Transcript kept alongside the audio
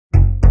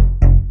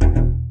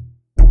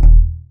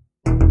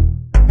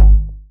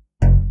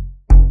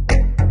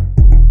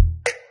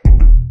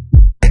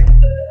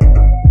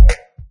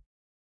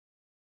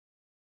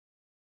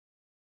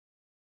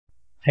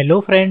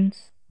Hello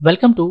friends,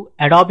 welcome to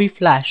Adobe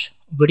Flash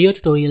video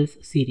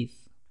tutorials series.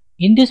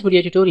 In this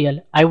video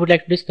tutorial, I would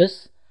like to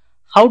discuss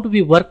how do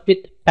we work with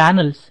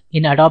panels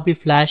in Adobe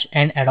Flash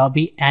and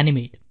Adobe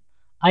Animate.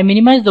 I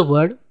minimize the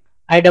word,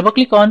 I double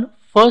click on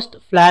first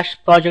Flash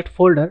project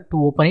folder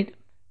to open it.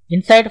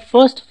 Inside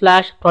first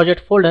Flash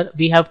project folder,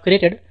 we have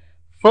created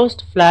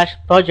first Flash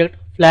project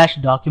Flash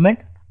document.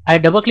 I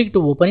double click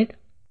to open it.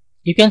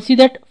 You can see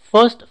that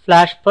first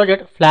Flash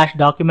project Flash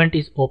document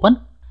is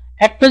open.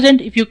 At present,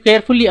 if you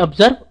carefully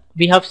observe,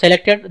 we have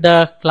selected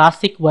the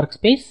classic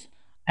workspace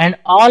and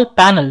all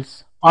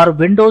panels or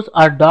windows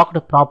are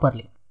docked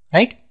properly,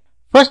 right?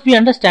 First, we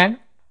understand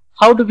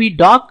how do we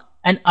dock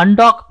and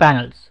undock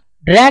panels.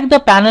 Drag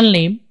the panel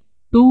name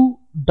to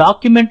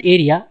document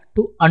area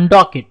to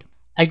undock it.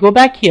 I go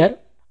back here.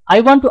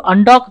 I want to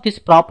undock this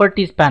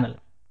properties panel.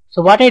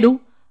 So what I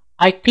do,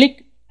 I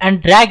click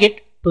and drag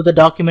it to the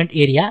document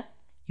area.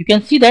 You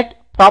can see that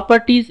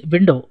properties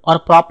window or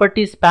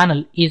properties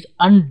panel is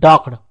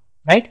undocked,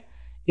 right?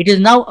 It is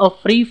now a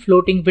free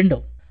floating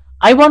window.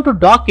 I want to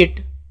dock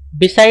it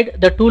beside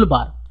the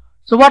toolbar.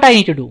 So what I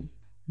need to do,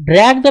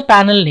 drag the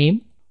panel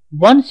name.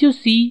 Once you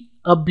see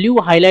a blue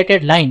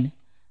highlighted line,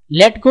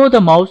 let go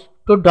the mouse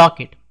to dock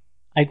it.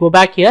 I go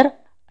back here.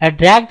 I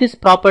drag this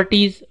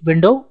properties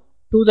window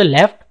to the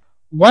left.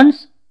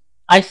 Once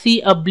I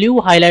see a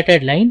blue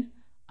highlighted line,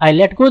 I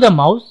let go the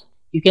mouse.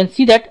 You can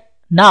see that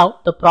now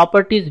the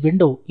properties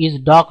window is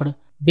docked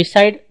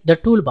beside the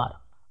toolbar.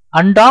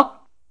 Undock,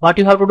 what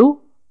you have to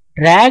do,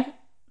 drag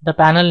the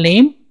panel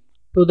name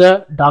to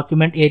the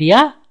document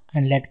area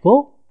and let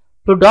go.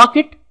 To dock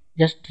it,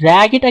 just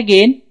drag it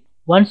again.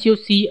 Once you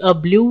see a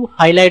blue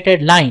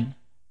highlighted line,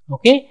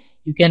 okay,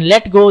 you can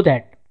let go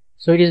that.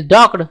 So it is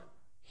docked.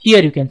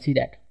 Here you can see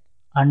that.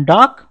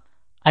 Undock,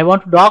 I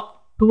want to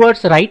dock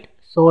towards right,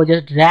 so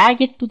just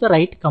drag it to the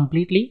right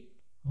completely.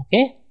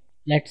 Okay,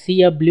 let's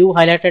see a blue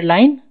highlighted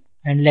line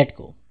and let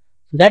go.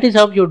 So that is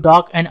how you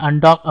dock and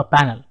undock a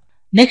panel.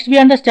 Next, we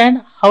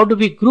understand how do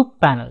we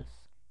group panels.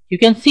 You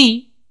can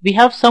see we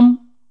have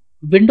some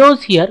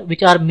windows here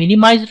which are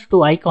minimized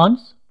to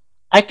icons.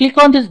 I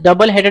click on this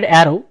double headed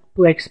arrow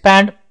to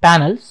expand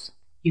panels.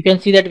 You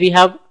can see that we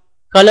have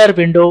color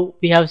window,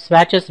 we have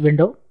swatches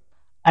window.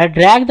 I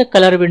drag the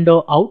color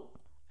window out.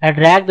 I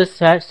drag the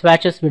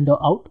swatches window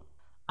out.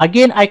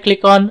 Again, I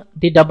click on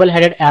the double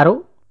headed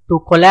arrow to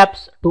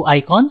collapse to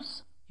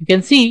icons. You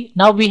can see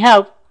now we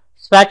have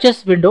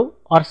swatches window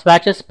or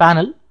swatches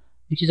panel,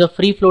 which is a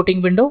free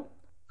floating window.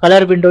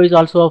 Color window is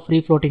also a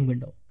free floating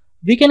window.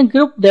 We can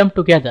group them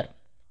together.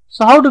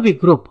 So how do we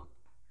group?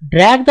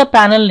 Drag the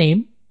panel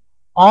name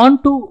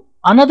onto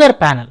another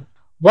panel.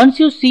 Once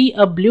you see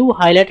a blue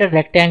highlighted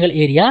rectangle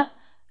area,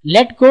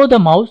 let go the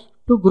mouse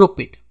to group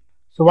it.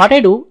 So what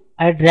I do,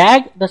 I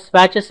drag the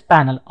swatches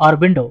panel or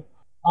window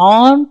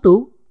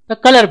onto the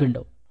color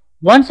window.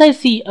 Once I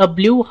see a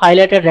blue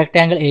highlighted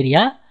rectangle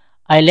area,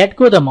 I let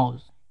go the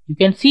mouse. You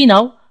can see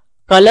now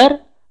color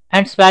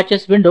and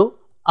swatches window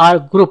are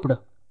grouped.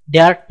 They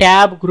are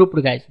tab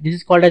grouped, guys. This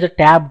is called as a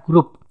tab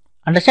group.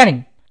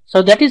 Understanding?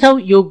 So that is how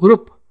you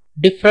group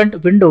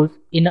different windows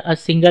in a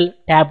single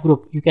tab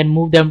group. You can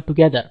move them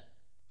together,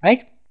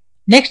 right?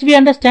 Next, we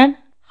understand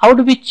how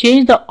do we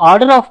change the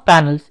order of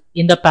panels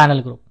in the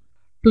panel group.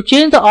 To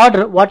change the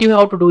order, what you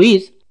have to do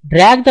is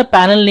drag the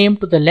panel name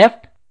to the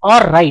left or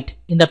right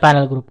in the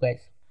panel group, guys.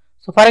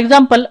 So for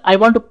example, I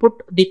want to put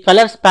the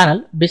colors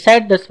panel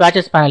beside the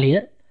swatches panel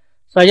here.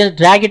 So I just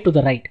drag it to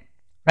the right,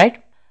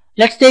 right?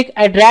 Let's take,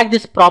 I drag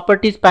this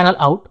properties panel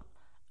out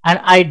and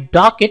I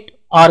dock it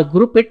or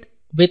group it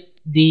with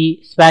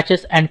the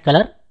swatches and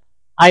color.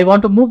 I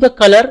want to move the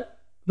color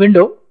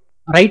window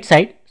right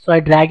side. So I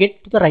drag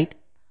it to the right.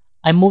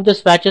 I move the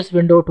swatches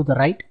window to the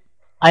right.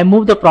 I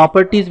move the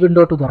properties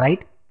window to the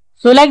right.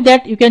 So like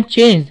that, you can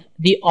change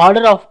the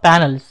order of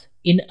panels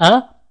in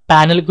a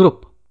panel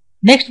group.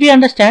 Next, we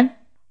understand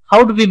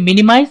how do we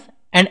minimize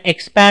and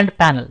expand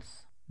panels.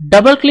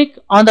 Double click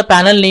on the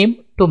panel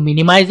name to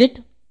minimize it.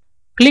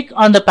 Click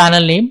on the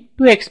panel name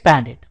to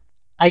expand it.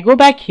 I go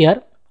back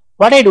here.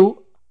 What I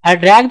do, I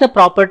drag the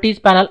properties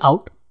panel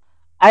out.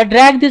 I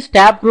drag this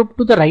tab group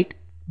to the right.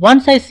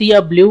 Once I see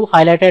a blue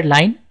highlighted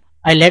line,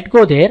 I let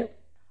go there.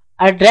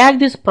 I drag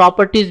this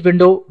properties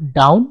window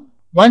down.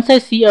 Once I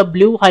see a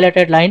blue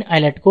highlighted line, I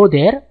let go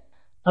there.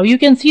 Now you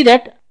can see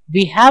that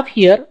we have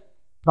here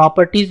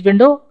properties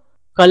window,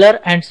 color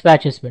and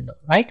swatches window,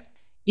 right?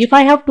 If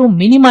I have to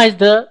minimize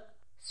the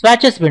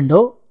swatches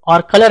window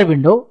or color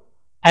window,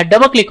 I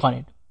double click on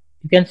it.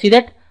 You can see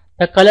that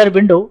the color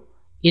window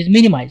is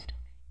minimized.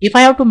 If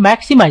I have to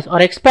maximize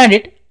or expand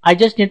it, I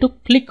just need to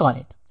click on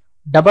it.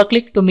 Double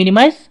click to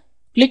minimize,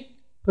 click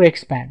to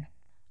expand.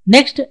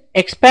 Next,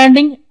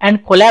 expanding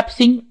and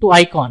collapsing to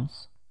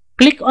icons.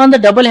 Click on the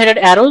double headed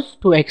arrows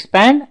to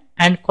expand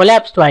and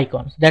collapse to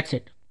icons. That's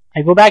it.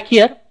 I go back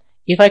here.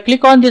 If I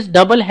click on this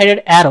double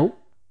headed arrow,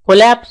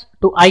 collapse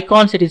to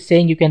icons, it is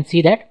saying, you can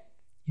see that.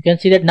 You can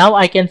see that now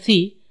I can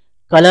see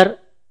color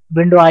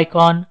window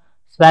icon,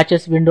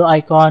 swatches window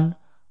icon,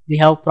 we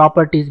have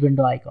properties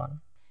window icon.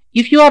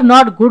 If you are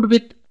not good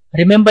with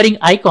remembering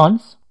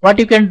icons, what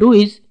you can do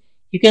is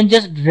you can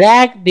just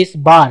drag these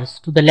bars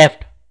to the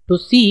left to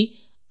see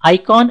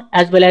icon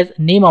as well as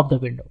name of the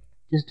window.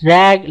 Just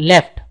drag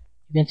left.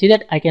 You can see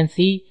that I can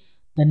see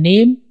the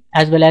name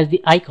as well as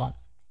the icon.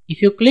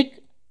 If you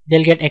click,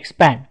 they'll get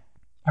expand.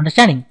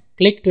 Understanding?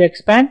 Click to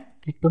expand,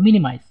 click to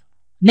minimize.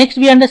 Next,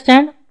 we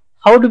understand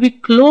how do we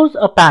close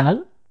a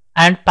panel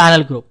and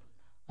panel group.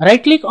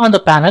 Right click on the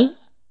panel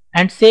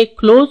and say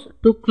close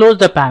to close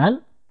the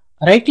panel.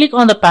 Right click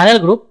on the panel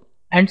group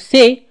and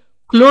say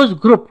close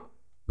group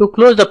to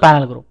close the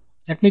panel group.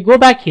 Let me go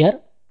back here.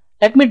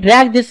 Let me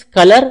drag this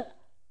color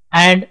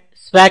and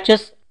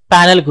swatches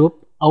panel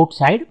group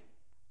outside.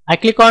 I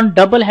click on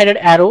double headed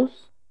arrows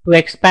to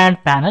expand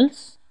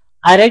panels.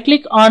 I right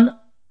click on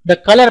the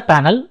color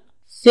panel,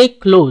 say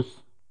close.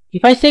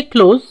 If I say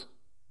close,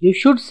 you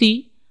should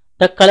see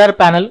the color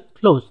panel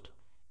closed.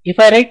 If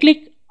I right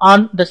click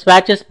on the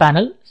swatches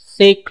panel,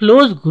 say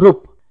close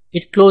group,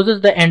 it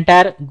closes the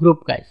entire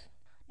group, guys.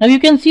 Now you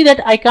can see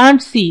that I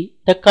can't see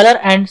the color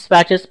and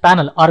swatches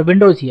panel or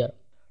windows here.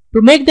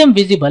 To make them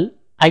visible,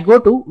 I go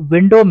to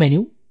window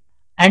menu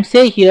and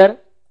say here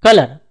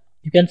color.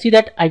 You can see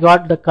that I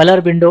got the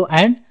color window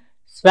and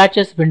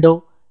swatches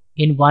window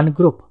in one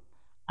group,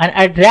 and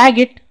I drag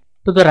it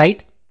to the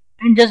right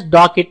and just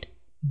dock it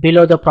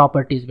below the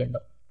properties window.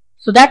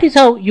 So that is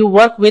how you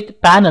work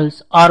with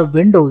panels or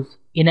windows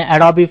in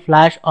Adobe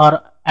Flash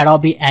or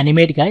Adobe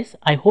Animate, guys.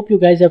 I hope you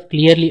guys have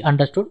clearly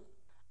understood.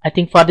 I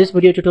think for this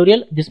video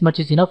tutorial, this much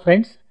is enough,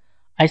 friends.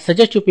 I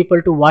suggest you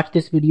people to watch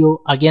this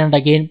video again and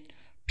again.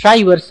 Try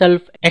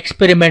yourself,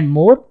 experiment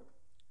more.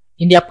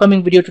 In the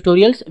upcoming video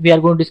tutorials, we are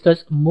going to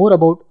discuss more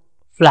about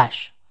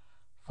Flash.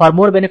 For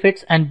more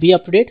benefits and be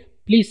up to date,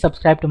 please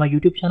subscribe to my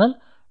YouTube channel.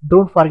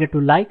 Don't forget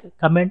to like,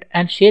 comment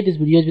and share these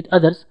videos with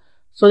others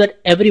so that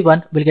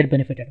everyone will get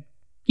benefited.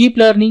 Keep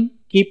learning,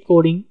 keep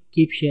coding,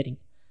 keep sharing.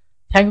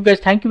 Thank you guys.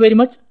 Thank you very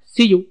much.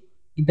 See you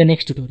in the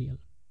next tutorial.